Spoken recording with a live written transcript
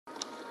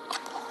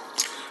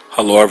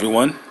Hello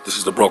everyone, this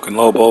is the Broken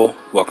Lobo.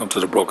 Welcome to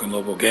the Broken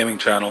Lobo gaming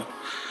channel.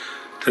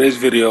 Today's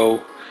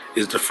video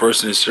is the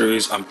first in a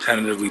series I'm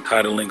tentatively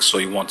titling So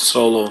You Want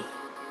Solo,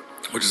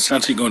 which is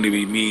essentially going to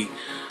be me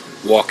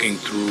walking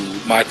through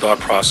my thought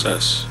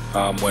process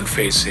when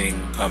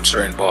facing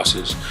certain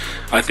bosses.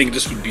 I think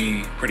this would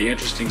be a pretty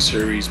interesting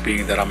series,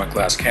 being that I'm a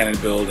glass cannon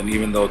build, and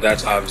even though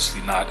that's obviously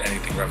not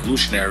anything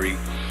revolutionary,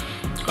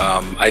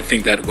 I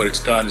think that what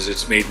it's done is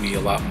it's made me a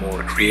lot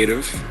more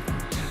creative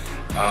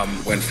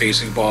when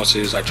facing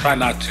bosses. I try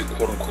not to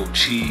quote-unquote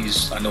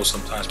cheese. I know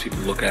sometimes people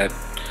look at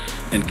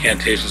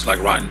incantations like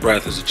Rotten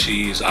Breath as a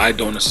cheese. I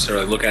don't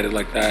necessarily look at it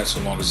like that, so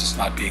long as it's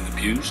not being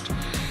abused.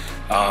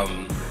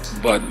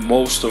 But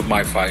most of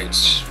my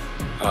fights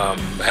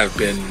have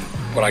been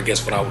what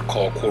I would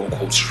call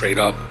quote-unquote straight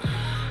up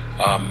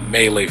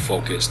melee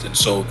focused, and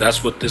so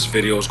that's what this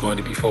video is going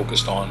to be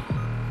focused on,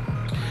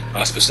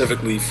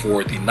 specifically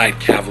for the Knight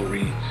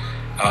Cavalry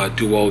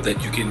duo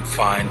that you can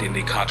find in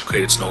the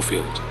Consecrated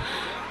Snowfield.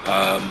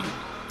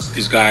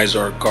 These guys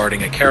are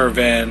guarding a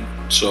caravan,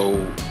 so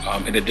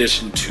in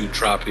addition to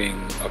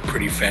dropping a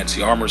pretty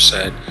fancy armor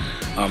set,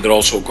 they're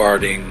also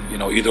guarding,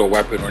 either a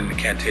weapon or an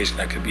incantation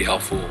that could be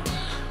helpful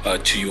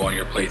to you on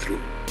your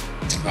playthrough.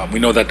 We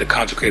know that the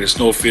Consecrated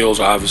Snowfields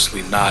are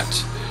obviously not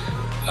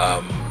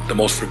the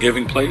most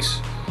forgiving place,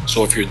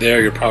 so if you're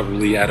there, you're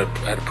probably at a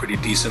pretty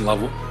decent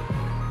level.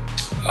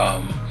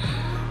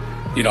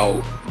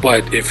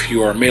 But if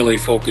you're a melee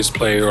focused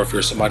player, or if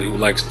you're somebody who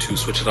likes to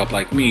switch it up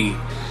like me,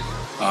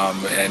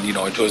 and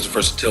enjoys the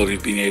versatility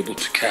of being able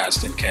to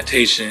cast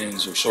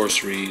incantations or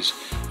sorceries,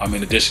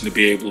 in addition to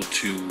be able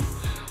to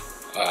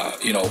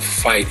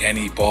fight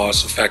any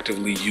boss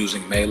effectively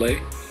using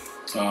melee,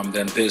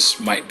 then this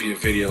might be a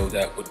video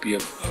that would be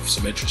of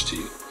some interest to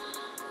you.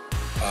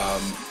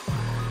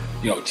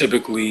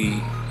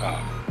 Typically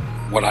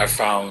what I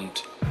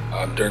found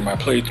during my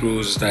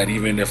playthroughs is that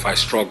even if I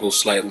struggle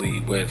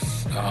slightly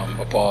with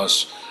a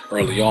boss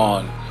early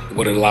on,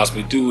 what it allows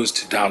me to do is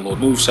to download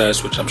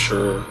movesets, which I'm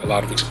sure a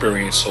lot of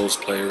experienced Souls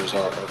players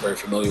are very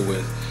familiar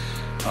with.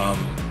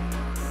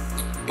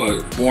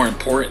 But more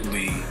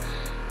importantly,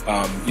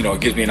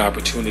 it gives me an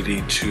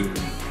opportunity to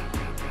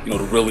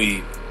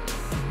really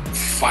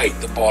fight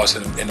the boss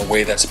in a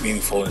way that's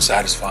meaningful and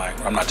satisfying.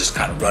 I'm not just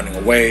kind of running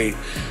away,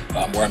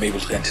 where I'm able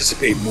to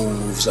anticipate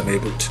moves, I'm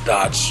able to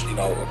dodge,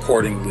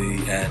 accordingly,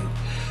 and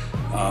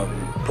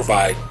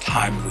provide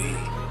timely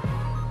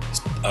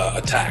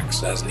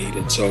attacks as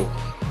needed. So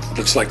I'd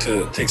just like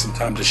to take some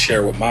time to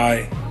share what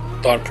my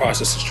thought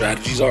process and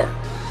strategies are.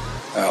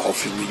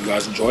 Hopefully you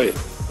guys enjoy it.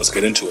 Let's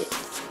get into it.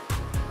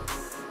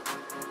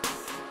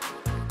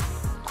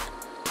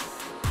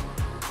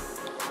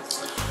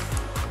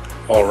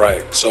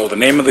 Alright, so the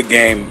name of the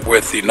game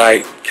with the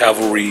Knight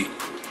Cavalry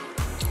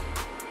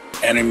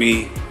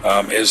enemy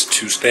is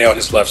to stay on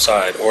his left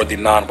side, or the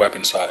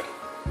non-weapon side.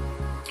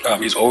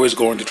 He's always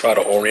going to try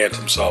to orient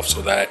himself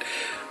so that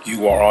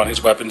you are on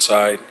his weapon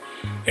side,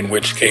 in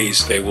which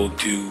case they will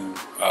do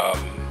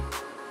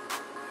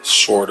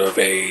sort of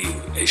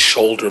a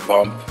shoulder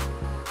bump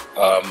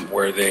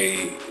where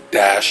they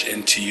dash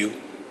into you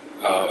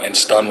and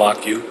stun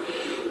lock you,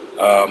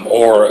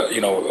 or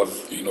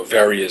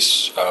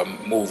various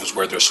moves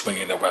where they're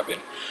swinging their weapon.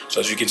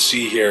 So as you can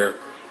see here,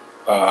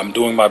 I'm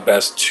doing my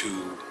best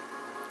to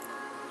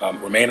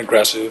remain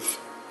aggressive.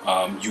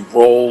 You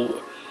roll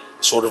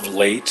sort of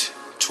late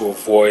to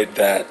avoid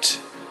that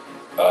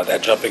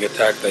jumping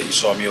attack that you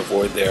saw me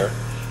avoid there,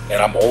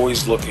 and I'm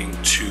always looking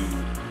to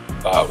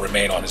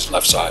remain on his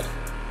left side,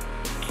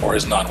 or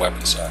his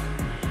non-weapon side.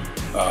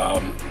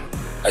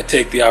 I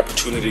take the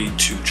opportunity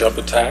to jump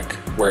attack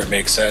where it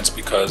makes sense,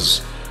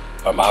 because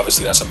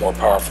obviously that's a more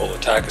powerful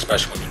attack,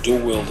 especially when you're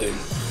dual wielding.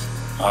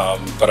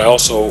 But I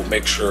also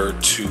make sure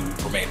to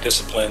remain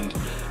disciplined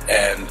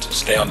and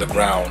stay on the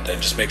ground,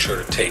 and just make sure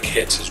to take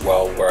hits as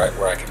well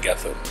where I can get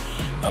them.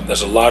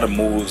 There's a lot of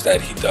moves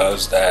that he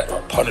does that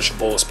are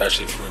punishable,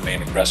 especially if you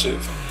remain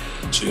aggressive.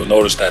 So you'll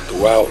notice that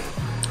throughout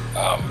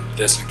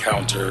this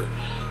encounter,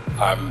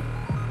 I'm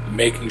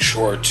making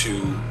sure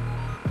to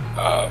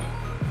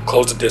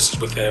close the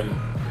distance with him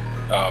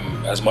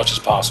as much as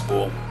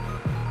possible,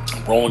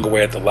 rolling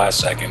away at the last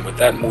second. With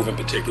that move in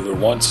particular,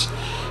 once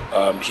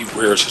he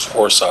rears his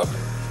horse up,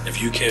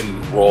 if you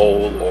can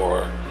roll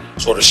or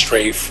sort of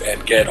strafe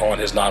and get on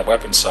his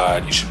non-weapon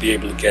side, you should be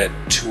able to get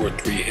 2 or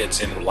 3 hits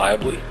in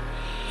reliably.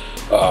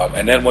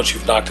 And then once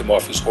you've knocked him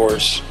off his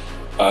horse,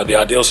 the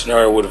ideal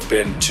scenario would have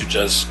been to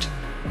just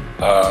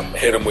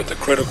hit him with a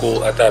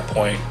critical at that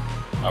point,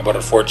 but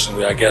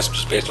unfortunately, I guess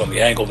just based on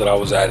the angle that I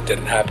was at, it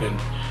didn't happen.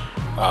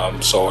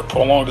 So it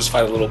prolonged this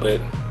fight a little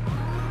bit,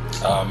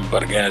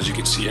 but again, as you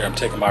can see here, I'm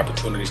taking my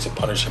opportunities to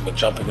punish him with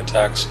jumping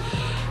attacks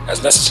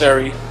as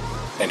necessary,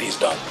 and he's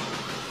done.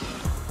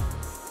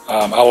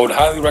 I would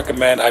highly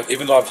recommend,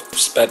 even though I've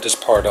sped this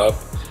part up,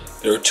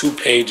 there are 2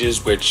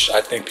 pages which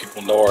I think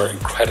people know are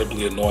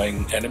incredibly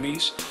annoying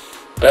enemies.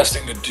 Best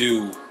thing to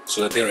do,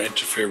 so that they don't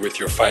interfere with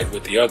your fight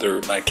with the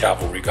other Knight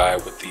Cavalry guy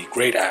with the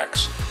great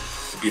axe,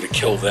 would be to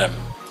kill them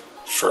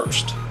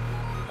first.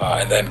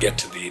 and then get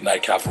to the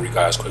Night Cavalry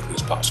guy as quickly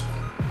as possible.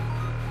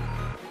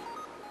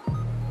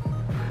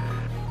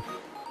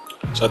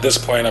 So at this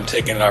point, I'm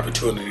taking an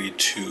opportunity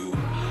to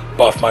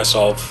buff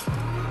myself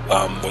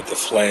with the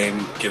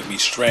flame, give me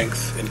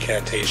strength,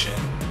 incantation,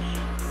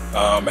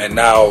 and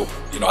now,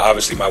 you know,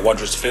 obviously my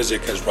Wondrous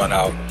Physic has run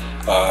out.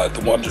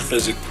 The Wondrous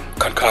Physic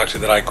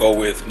concoction that I go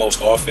with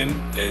most often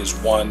is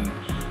one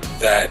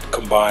that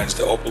combines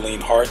the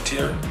Opaline Hard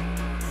tier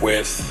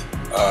with,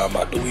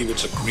 I believe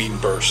it's a Green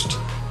Burst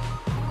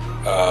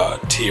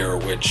tier,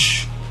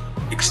 which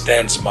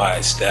extends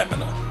my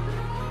stamina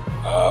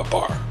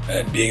bar.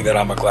 And being that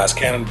I'm a glass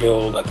cannon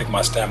build, I think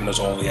my stamina is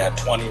only at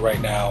 20 right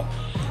now.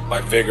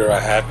 My Vigor I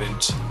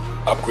haven't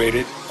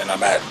upgraded, and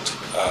I'm at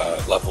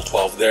level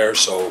 12 there,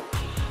 so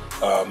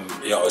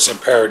you know, it's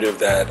imperative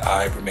that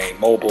I remain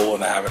mobile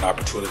and I have an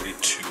opportunity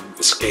to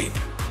escape.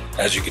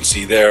 As you can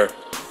see there,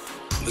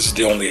 this is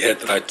the only hit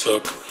that I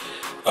took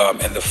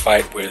in the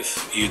fight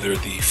with either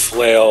the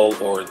Flail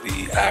or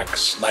the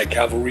Axe Night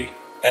Cavalry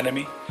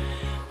enemy.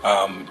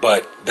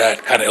 But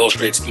that kind of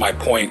illustrates my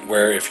point,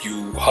 where if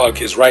you hug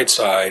his right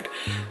side,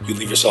 you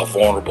leave yourself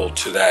vulnerable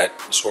to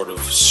that sort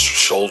of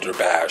shoulder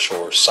bash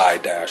or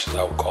side dash, as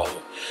I would call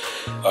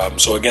it.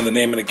 So again, the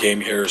name of the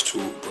game here is to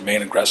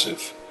remain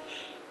aggressive,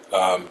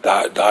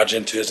 dodge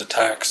into his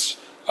attacks.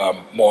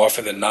 More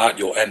often than not,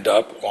 you'll end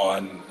up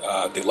on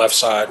the left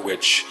side,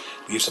 which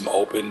leaves him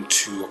open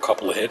to a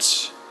couple of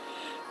hits.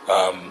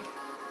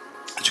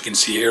 As you can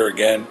see here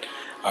again,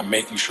 I'm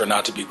making sure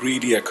not to be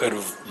greedy. I could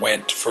have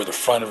went for the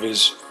front of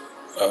his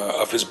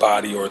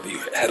body or the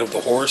head of the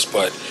horse,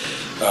 but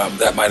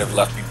that might have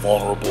left me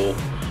vulnerable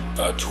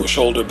to a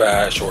shoulder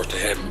bash or to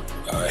him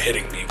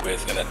hitting me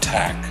with an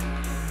attack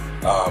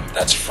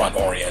that's front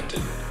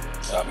oriented.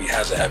 He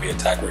has a heavy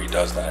attack where he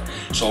does that.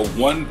 So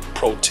one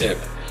pro tip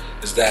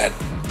is that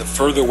the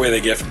further away they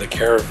get from the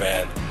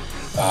caravan,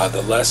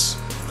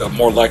 the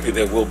more likely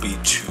they will be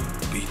to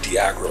be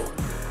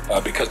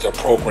de-aggro, because they're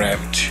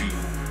programmed to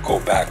go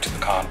back to the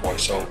convoy.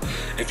 So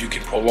if you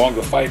can prolong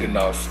the fight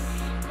enough,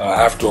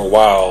 after a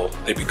while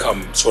they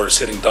become sort of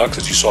sitting ducks,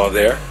 as you saw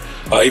there.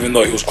 Even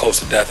though he was close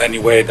to death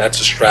anyway, that's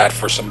a strat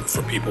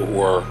for people who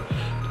are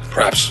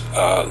perhaps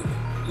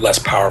less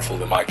powerful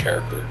than my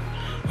character.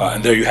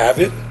 And there you have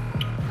it.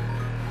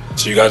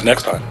 See you guys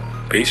next time.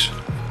 Peace.